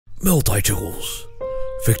Multitools.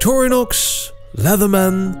 Victorinox,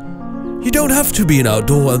 Leatherman. You don't have to be an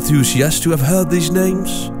outdoor enthusiast to have heard these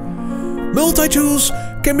names. Multitools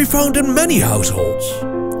can be found in many households.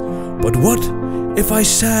 But what if I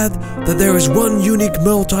said that there is one unique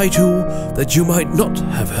multitool that you might not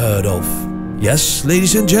have heard of? Yes,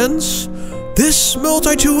 ladies and gents, this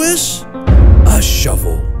multitool is a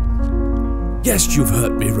shovel. Yes, you've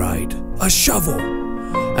heard me right, a shovel.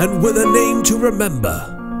 And with a name to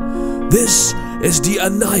remember. This is the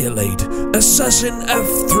Annihilate Assassin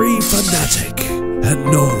F3 Fanatic. And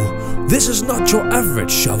no, this is not your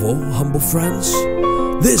average shovel, humble friends.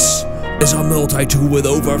 This is a multi-tool with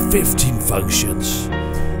over 15 functions.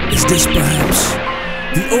 Is this perhaps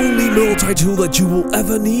the only multi-tool that you will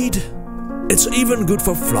ever need? It's even good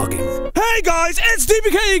for flogging. Hey guys, it's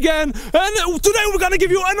DBK again, and today we're gonna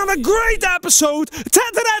give you another great episode.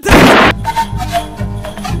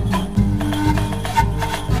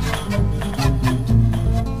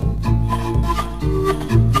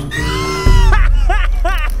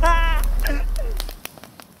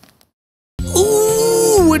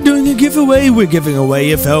 We're doing a giveaway. We're giving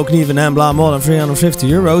away a Fallkniven Embla more than 350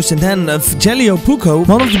 euros, and then a Jelio Puukko,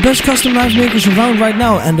 one of the best custom knife makers around right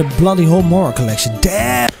now, and the bloody whole Mora collection.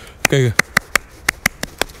 Damn! Okay.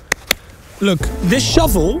 Look, this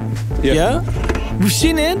shovel, yeah, we've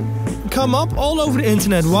seen it come up all over the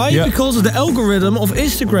internet. Why? Yeah. Because of the algorithm of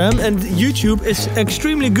Instagram and YouTube is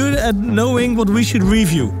extremely good at knowing what we should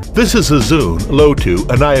review. This is a Zune Low-2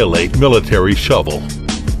 Annihilate military shovel.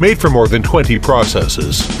 Made for more than 20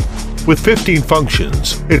 processes. With 15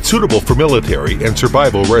 functions, it's suitable for military and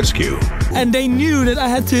survival rescue. And they knew that I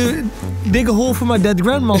had to dig a hole for my dead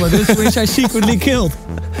grandmother, which I secretly killed.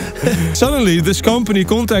 Suddenly, this company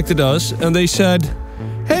contacted us and they said,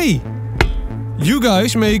 hey, you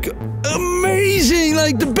guys make amazing,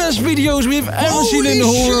 like the best videos we've ever seen in the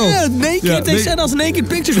whole world. Naked, Yeah, they sent us naked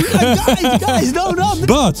pictures. We're like, guys, no.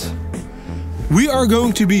 But we are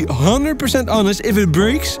going to be 100% honest. If it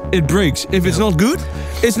breaks, it breaks. If it's not good,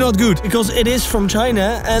 it's not good. Because it is from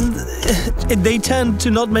China and they tend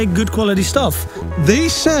to not make good quality stuff. They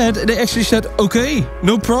actually said, okay,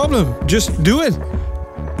 no problem, just do it.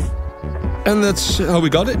 And that's how we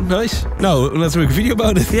got it. Nice. Now let's make a video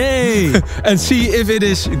about it. Yay! And see if it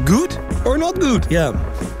is good or not good. Yeah.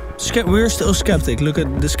 We're still skeptic. Look at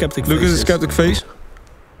the skeptic face. Look at the skeptic face.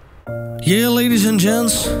 Yeah, ladies and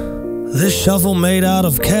gents. This shovel made out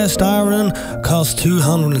of cast iron cost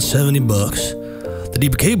 270 bucks. The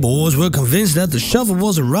DBK boys were convinced that the shovel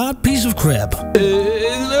was a right piece of crap.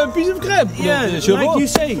 A piece of crap. Yeah, like you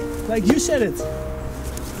say. Like you said it.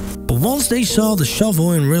 But once they saw the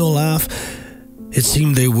shovel in real life, it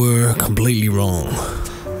seemed they were completely wrong.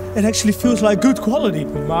 It actually feels like good quality.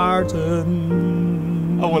 Martin.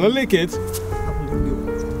 I wanna lick it.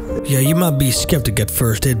 Yeah, you might be a skeptic at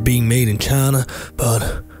first, it being made in China,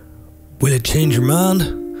 but will it change your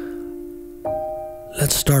mind?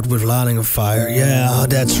 Let's start with lighting a fire. Yeah,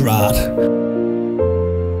 that's right.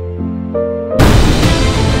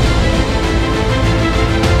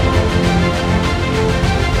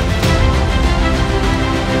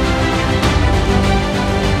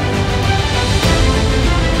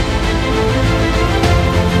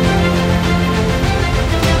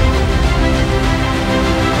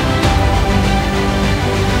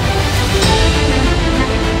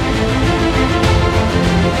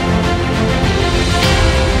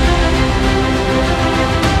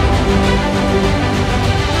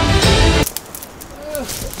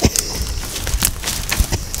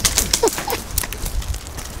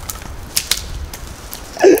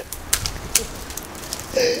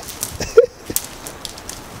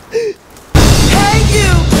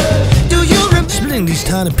 Splitting these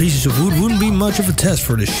tiny pieces of wood wouldn't be much of a test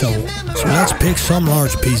for this shovel, so let's pick some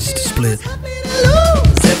large pieces to split.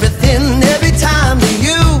 Everything every time to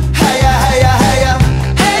you. Hey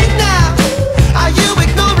now, are you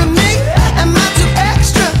ignoring me? Am I too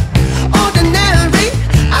extraordinary?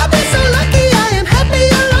 I've been so lucky, I am happy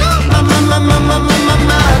alone.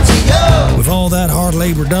 To you. With all that hard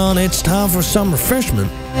labor done, it's time for some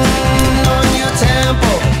refreshment. On your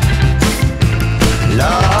temple,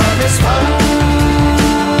 love is fun.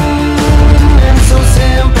 So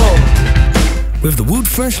simple. With the wood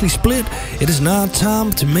freshly split, it is now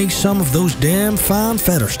time to make some of those damn fine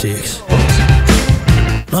feather sticks.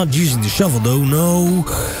 Not using the shovel though, no.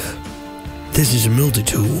 This is a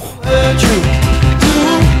multi-tool.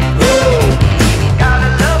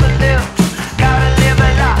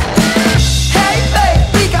 Hey babe,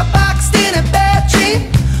 we got boxed in a bad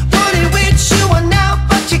dream. Wanted with you are now,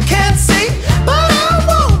 but you can't see. But I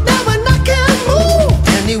won't, now and I can't move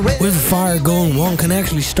anyway. With the fire going, one can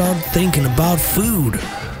actually started thinking about food.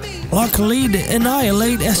 Luckily, the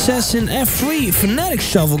Annihilate AssassinFanatic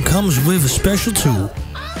shovel comes with a special tool.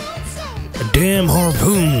 A damn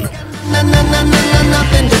harpoon.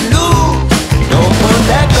 Nothing to lose. Don't put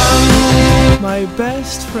that gun. My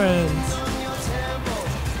best friend.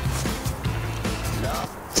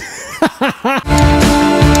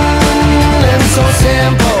 It's so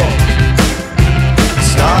simple.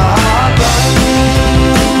 Start running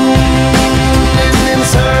in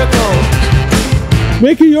circles.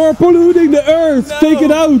 Mickey, you're polluting the earth. No. Take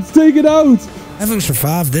it out. Take it out. Having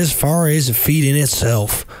survived this far is a feat in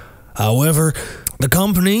itself. However, the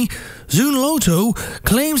company, Zulotto,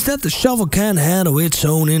 claims that the shovel can handle its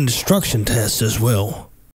own indestruction tests as well.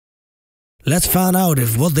 Let's find out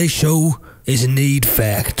if what they show is indeed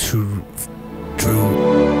fact true.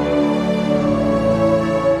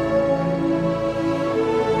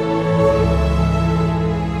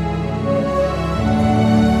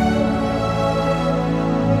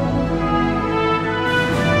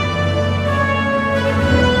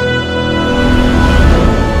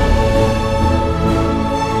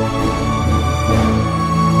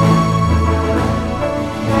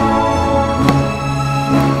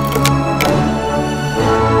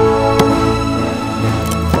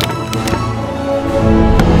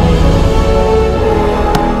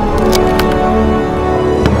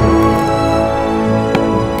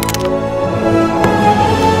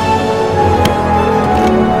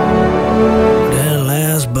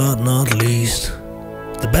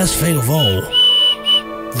 Best thing of all,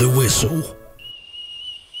 the whistle.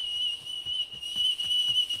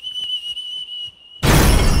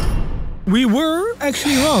 We were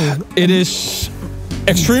actually wrong. It is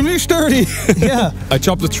extremely sturdy. Yeah. I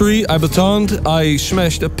chopped a tree, I batoned, I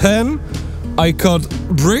smashed a pen, I cut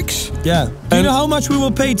bricks. Yeah. Do you know how much we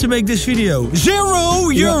will pay to make this video?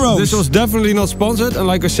 €0! Yeah, this was definitely not sponsored, and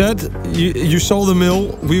like I said, you saw the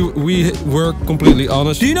mill. We were completely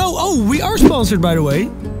honest. Do you know? Oh, we are sponsored, by the way.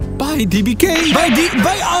 By DBK.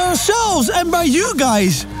 By ourselves and by you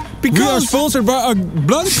guys. Because we are sponsored by our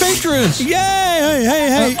bloody patrons. Yeah,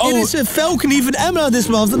 hey. It is a Fallkniven Embla this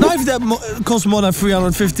month. The knife that costs more than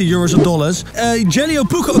 €350 or dollars. Jelio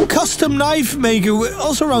Puukko, a custom knife maker,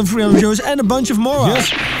 also around €300, and a bunch of more.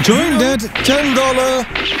 Yes, join that $10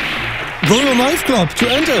 Royal Knife Club to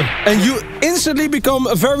enter, and you instantly become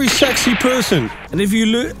a very sexy person. And if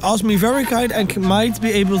you ask me very kind, I might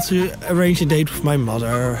be able to arrange a date with my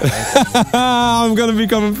mother. I'm gonna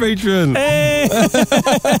become a patron. Hey.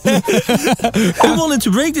 We wanted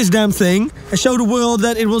to break this damn thing and show the world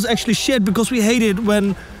that it was actually shit, because we hate it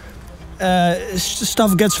when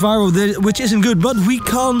stuff gets viral, which isn't good. But we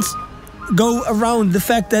can't go around the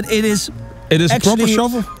fact that it is. It is a proper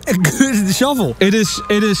shovel. A good shovel. It is.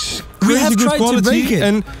 We have good tried quality, to break it.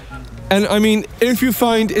 And I mean, if you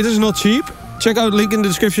find it is not cheap, check out the link in the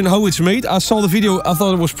description how it's made. I saw the video. I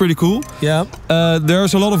thought it was pretty cool. Yeah.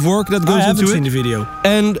 There's a lot of work that goes into it. I haven't seen the video.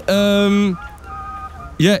 And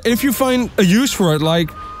yeah, if you find a use for it,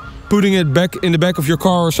 like putting it back in the back of your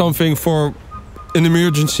car or something for an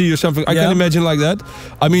emergency or something, I can imagine like that.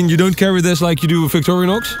 I mean, you don't carry this like you do with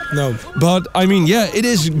Victorinox. No. But I mean, yeah, it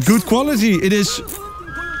is good quality. It is.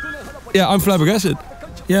 Yeah, I'm flabbergasted.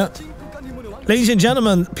 Yeah. Ladies and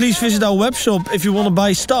gentlemen, please visit our webshop if you want to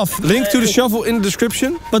buy stuff. Link to the shovel in the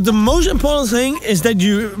description. But the most important thing is that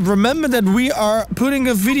you remember that we are putting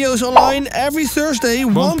the videos online every Thursday,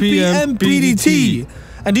 1 p.m. PDT.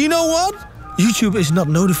 And do you know what? YouTube is not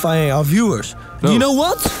notifying our viewers. No. Do you know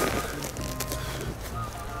what?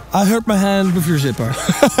 I hurt my hand with your zipper.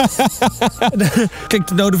 Click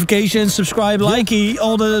the notifications, subscribe, likey,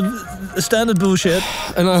 all the standard bullshit.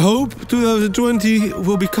 And I hope 2020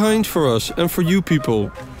 will be kind for us and for you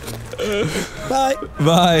people. Bye.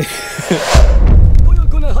 Bye.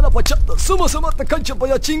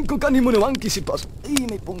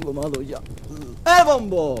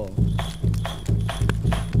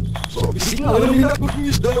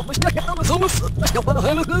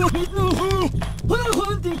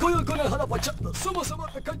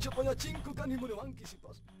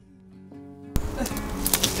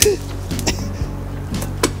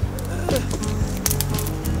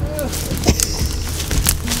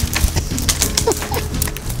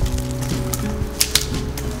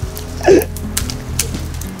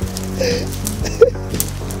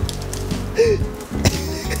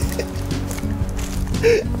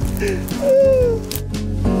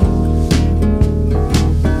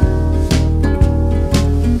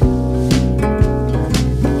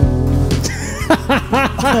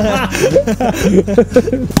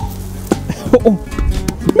 Oh,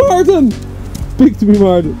 Maarten! Speak to me,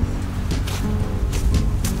 Maarten.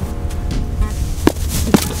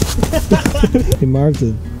 Hey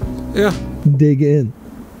Maarten, Ja. dig in.